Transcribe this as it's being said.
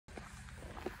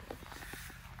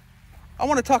I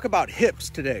want to talk about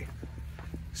hips today,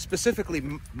 specifically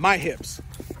my hips.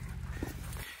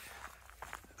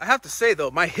 I have to say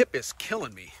though, my hip is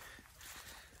killing me.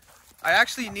 I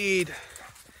actually need,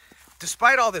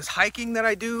 despite all this hiking that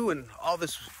I do and all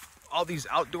these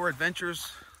outdoor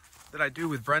adventures that I do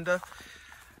with Brenda,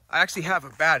 I actually have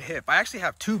a bad hip. I actually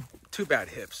have two bad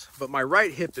hips, but my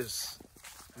right hip is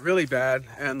really bad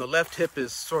and the left hip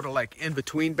is sort of like in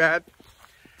between bad.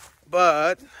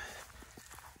 But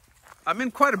I'm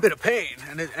in quite a bit of pain,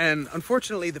 and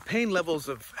unfortunately the pain levels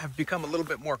have become a little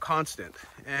bit more constant.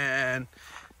 And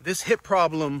this hip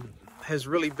problem has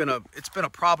really been a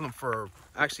problem for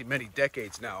actually many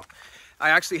decades now.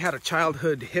 I actually had a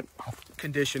childhood hip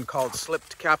condition called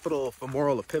slipped capital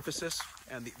femoral epiphysis,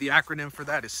 and the acronym for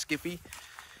that is SCFE.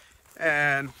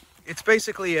 And it's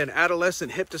basically an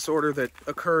adolescent hip disorder that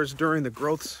occurs during the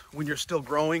growths when you're still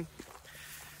growing.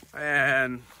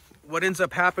 And what ends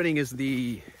up happening is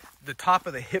the top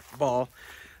of the hip ball,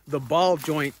 the ball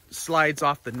joint slides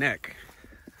off the neck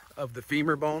of the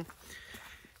femur bone,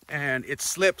 and it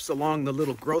slips along the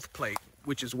little growth plate,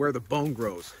 which is where the bone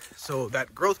grows. So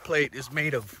that growth plate is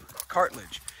made of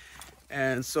cartilage,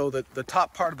 and so the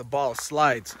top part of the ball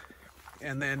slides,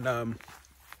 and then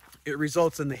it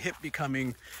results in the hip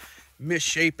becoming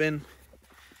misshapen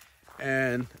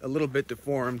and a little bit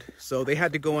deformed. So they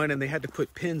had to go in and they had to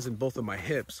put pins in both of my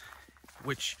hips,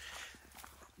 which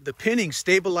the pinning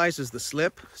stabilizes the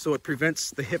slip, so it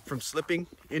prevents the hip from slipping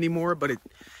anymore, but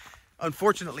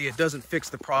unfortunately it doesn't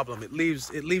fix the problem. It leaves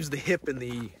the hip in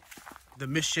the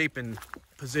misshapen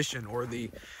position, or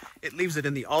it leaves it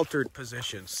in the altered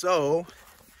position. So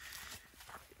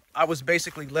I was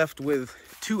basically left with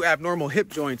two abnormal hip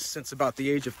joints since about the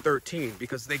age of 13,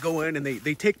 because they go in and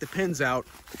they take the pins out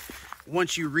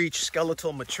once you reach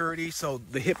skeletal maturity, so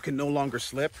the hip can no longer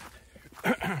slip.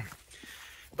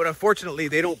 But unfortunately,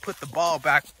 they don't put the ball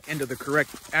back into the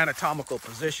correct anatomical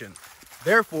position.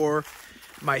 Therefore,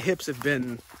 my hips have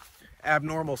been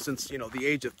abnormal since, the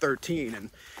age of 13. And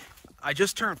I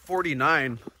just turned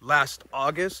 49 last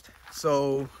August.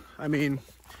 So,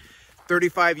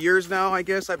 35 years now, I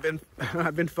guess, I've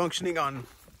been functioning on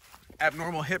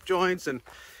abnormal hip joints. And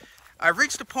I've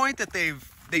reached a point that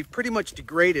they've pretty much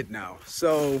degraded now.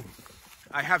 So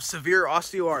I have severe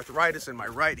osteoarthritis in my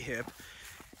right hip,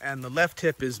 and the left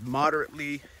hip is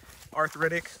moderately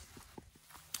arthritic.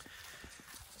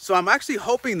 So I'm actually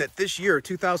hoping that this year,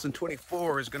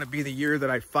 2024, is going to be the year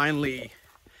that I finally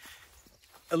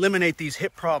eliminate these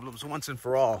hip problems once and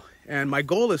for all. And my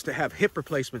goal is to have hip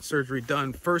replacement surgery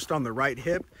done first on the right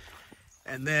hip,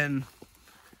 and then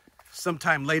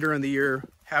sometime later in the year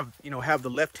have the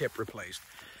left hip replaced.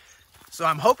 So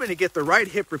I'm hoping to get the right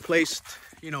hip replaced,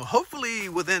 hopefully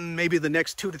within maybe the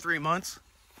next 2 to 3 months,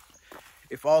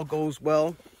 if all goes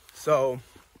well. So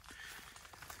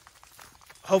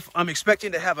I'm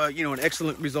expecting to have an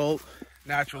excellent result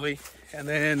naturally, and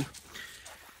then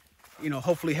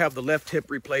hopefully have the left hip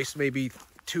replaced maybe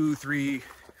 2, 3,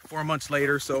 4 months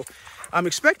later. So I'm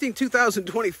expecting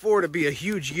 2024 to be a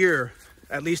huge year,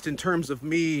 at least in terms of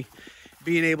me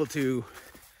being able to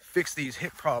fix these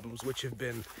hip problems, which have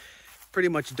been pretty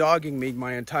much dogging me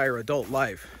my entire adult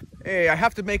life. Hey, I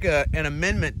have to make an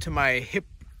amendment to my hip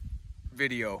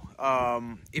video.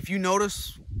 If you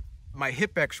notice my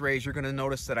hip x-rays, you're going to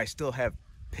notice that I still have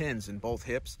pins in both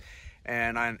hips.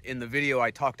 And in the video,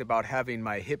 I talked about having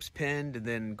my hips pinned and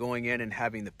then going in and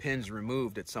having the pins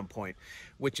removed at some point,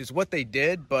 which is what they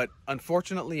did. But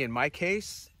unfortunately, in my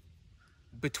case,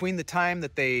 between the time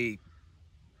that they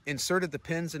inserted the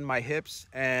pins in my hips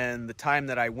and the time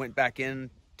that I went back in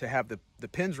to have the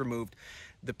pins removed,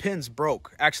 the pins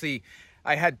broke. Actually,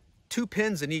 I had 2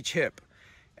 pins in each hip,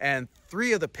 and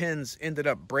 3 of the pins ended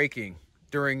up breaking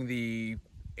during the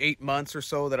 8 months or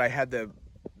so that I had the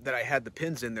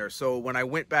pins in there. So when I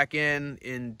went back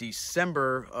in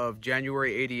December of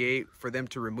January '88 for them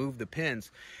to remove the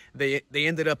pins, they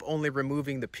ended up only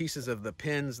removing the pieces of the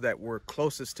pins that were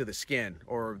closest to the skin,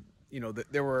 or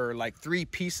there were like 3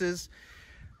 pieces,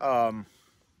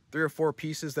 3 or 4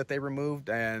 pieces that they removed,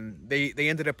 and they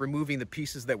ended up removing the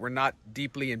pieces that were not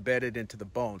deeply embedded into the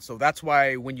bone. So that's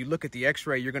why when you look at the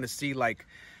x-ray, you're going to see like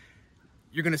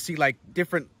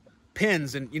different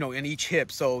pins in each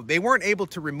hip. So they weren't able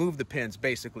to remove the pins,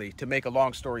 basically, to make a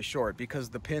long story short, because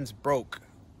the pins broke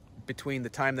between the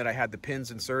time that I had the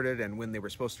pins inserted and when they were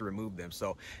supposed to remove them.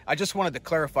 So I just wanted to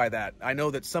clarify that. I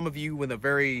know that some of you with a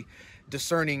very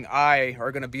discerning eye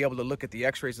are going to be able to look at the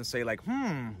x-rays and say like,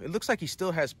 it looks like he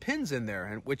still has pins in there,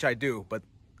 and which I do, but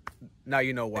now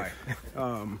you know why.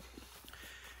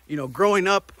 Growing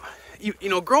up,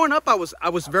 I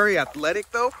was very athletic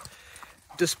though.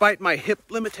 despite my hip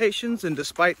limitations and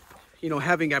despite, you know,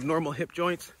 having abnormal hip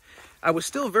joints, I was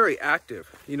still very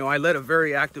active. You know, I led a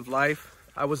very active life.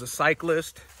 I was a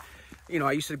cyclist. You know,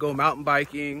 I used to go mountain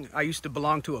biking. I used to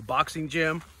belong to a boxing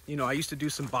gym. You know, I used to do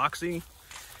some boxing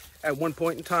at one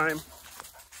point in time.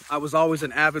 I was always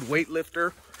an avid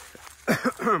weightlifter.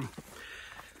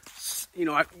 You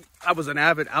know, I was an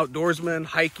avid outdoorsman,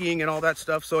 hiking and all that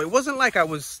stuff. So it wasn't like I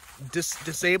was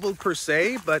disabled per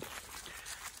se, but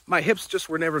my hips just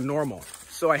were never normal.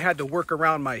 So I had to work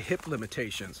around my hip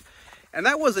limitations. And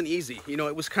that wasn't easy. You know,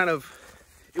 it was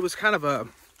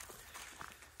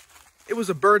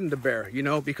a burden to bear, you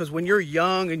know, because when you're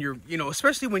young and you're, you know,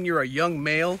 especially when you're a young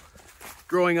male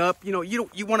growing up, you know,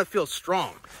 you want to feel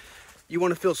strong. You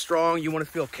want to feel strong. You want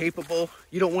to feel capable.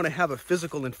 You don't want to have a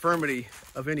physical infirmity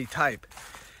of any type.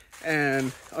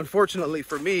 And unfortunately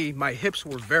for me, my hips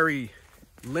were very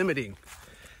limiting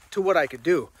to what I could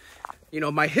do. You know,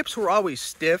 my hips were always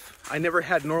stiff. I never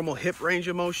had normal hip range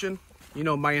of motion. You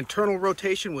know, my internal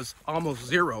rotation was almost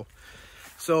zero.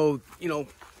 So, you know,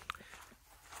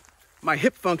 my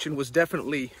hip function was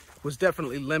definitely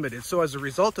limited. So as a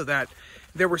result of that,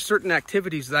 there were certain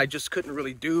activities that I just couldn't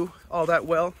really do all that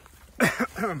well.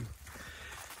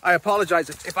 I apologize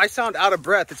if I sound out of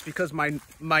breath. It's because my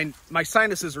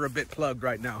sinuses are a bit plugged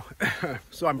right now.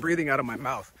 So I'm breathing out of my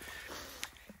mouth.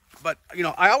 But, you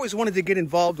know, I always wanted to get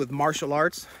involved with martial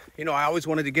arts. You know, I always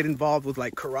wanted to get involved with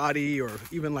like karate or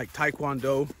even like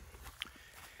taekwondo.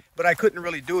 But I couldn't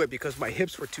really do it because my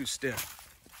hips were too stiff.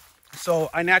 So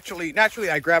I naturally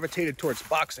I gravitated towards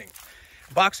boxing.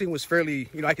 Boxing was fairly,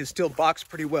 you know, I could still box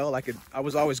pretty well. I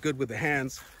was always good with the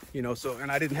hands, you know, so,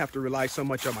 and I didn't have to rely so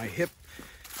much on my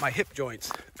hip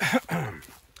joints.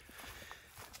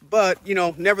 But, you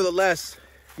know, nevertheless,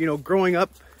 you know, growing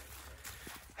up,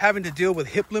 having to deal with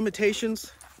hip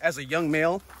limitations as a young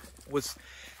male was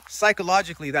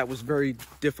psychologically, that was very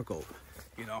difficult.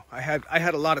 You know, I had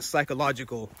a lot of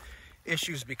psychological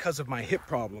issues because of my hip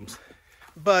problems.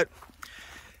 But,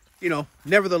 you know,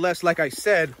 nevertheless, like I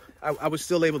said, I was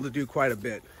still able to do quite a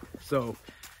bit. So,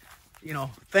 you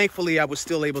know, thankfully, I was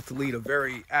still able to lead a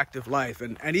very active life.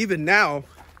 And even now,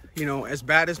 you know, as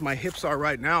bad as my hips are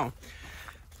right now,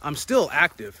 I'm still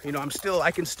active. You know,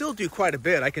 I can still do quite a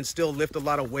bit. I can still lift a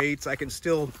lot of weights. I can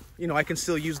still, you know, I can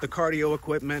still use the cardio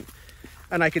equipment.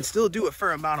 And I can still do a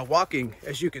fair amount of walking,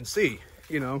 as you can see,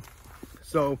 you know.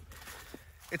 So,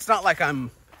 it's not like I'm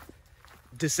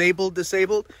disabled,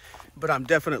 but I'm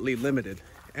definitely limited.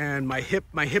 And my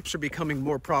hips are becoming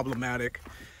more problematic,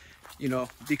 you know,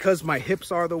 because my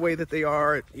hips are the way that they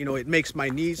are. You know, it makes my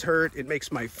knees hurt. It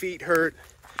makes my feet hurt.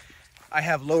 I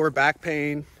have lower back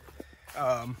pain.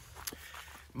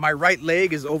 My right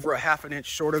leg is over a ½ an inch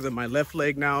shorter than my left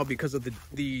leg now because of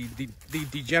the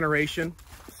degeneration.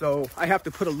 So I have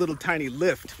to put a little tiny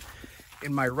lift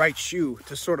in my right shoe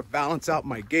to sort of balance out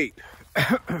my gait.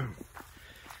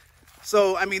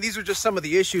 So, I mean, these are just some of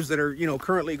the issues that are, you know,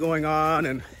 currently going on.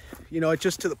 And, you know, it's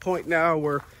just to the point now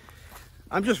where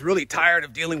I'm just really tired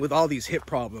of dealing with all these hip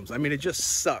problems. I mean, it just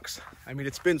sucks. I mean,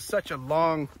 it's been such a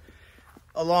long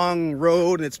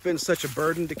road and it's been such a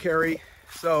burden to carry.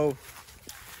 So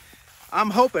I'm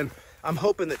hoping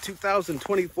that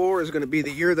 2024 is going to be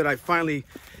the year that I finally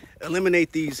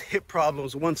eliminate these hip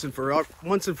problems once and for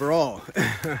all.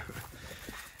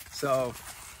 So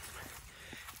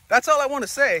that's all I want to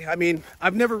say. I mean,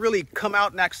 I've never really come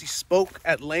out and actually spoke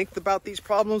at length about these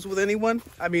problems with anyone.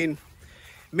 I mean,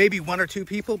 maybe one or two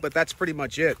people, but that's pretty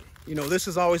much it. You know, this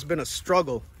has always been a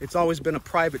struggle. It's always been a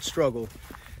private struggle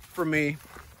for me.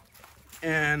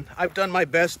 And I've done my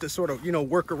best to sort of, you know,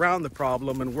 work around the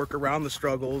problem and work around the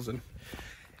struggles. And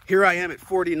here I am at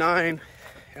 49.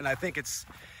 And I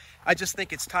just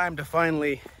think it's time to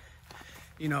finally,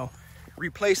 you know,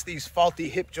 replace these faulty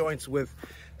hip joints with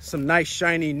some nice,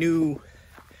 shiny, new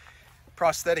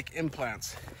prosthetic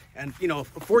implants. And, you know,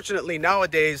 fortunately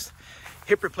nowadays,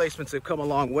 hip replacements have come a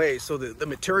long way. So the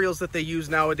materials that they use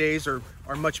nowadays are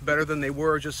much better than they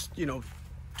were just, you know,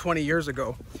 20 years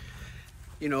ago.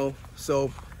 You know,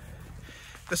 so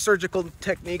the surgical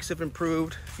techniques have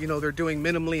improved. You know, they're doing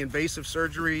minimally invasive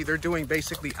surgery. They're doing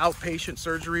basically outpatient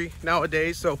surgery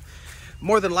nowadays. So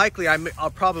more than likely, I'll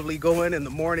probably go in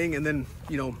the morning and then,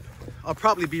 you know, I'll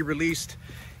probably be released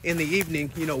in the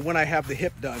evening, you know, when I have the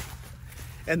hip done.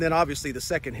 And then obviously the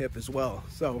second hip as well.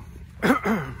 So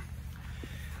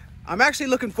I'm actually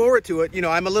looking forward to it. You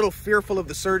know, I'm a little fearful of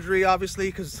the surgery, obviously,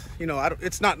 because, you know,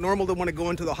 it's not normal to want to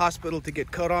go into the hospital to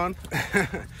get cut on.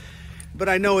 But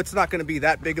I know it's not going to be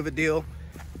that big of a deal.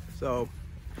 So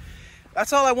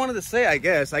that's all I wanted to say, I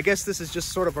guess. I guess this is just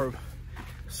sort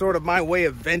of my way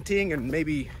of venting and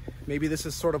maybe Maybe this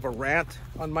is sort of a rant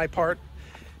on my part,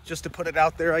 just to put it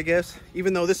out there, I guess.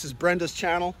 Even though this is Brenda's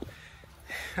channel,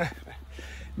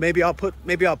 maybe I'll put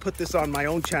this on my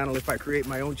own channel if I create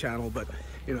my own channel. But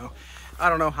you know, I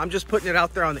don't know. I'm just putting it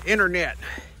out there on the internet,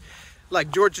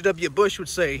 like George W. Bush would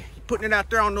say, putting it out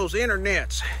there on those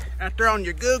internets, out there on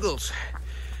your Googles.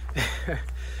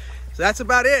 So that's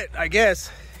about it, I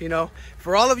guess. You know,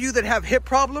 for all of you that have hip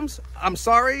problems, I'm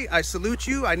sorry. I salute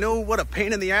you. I know what a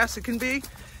pain in the ass it can be,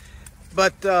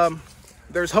 but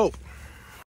there's hope.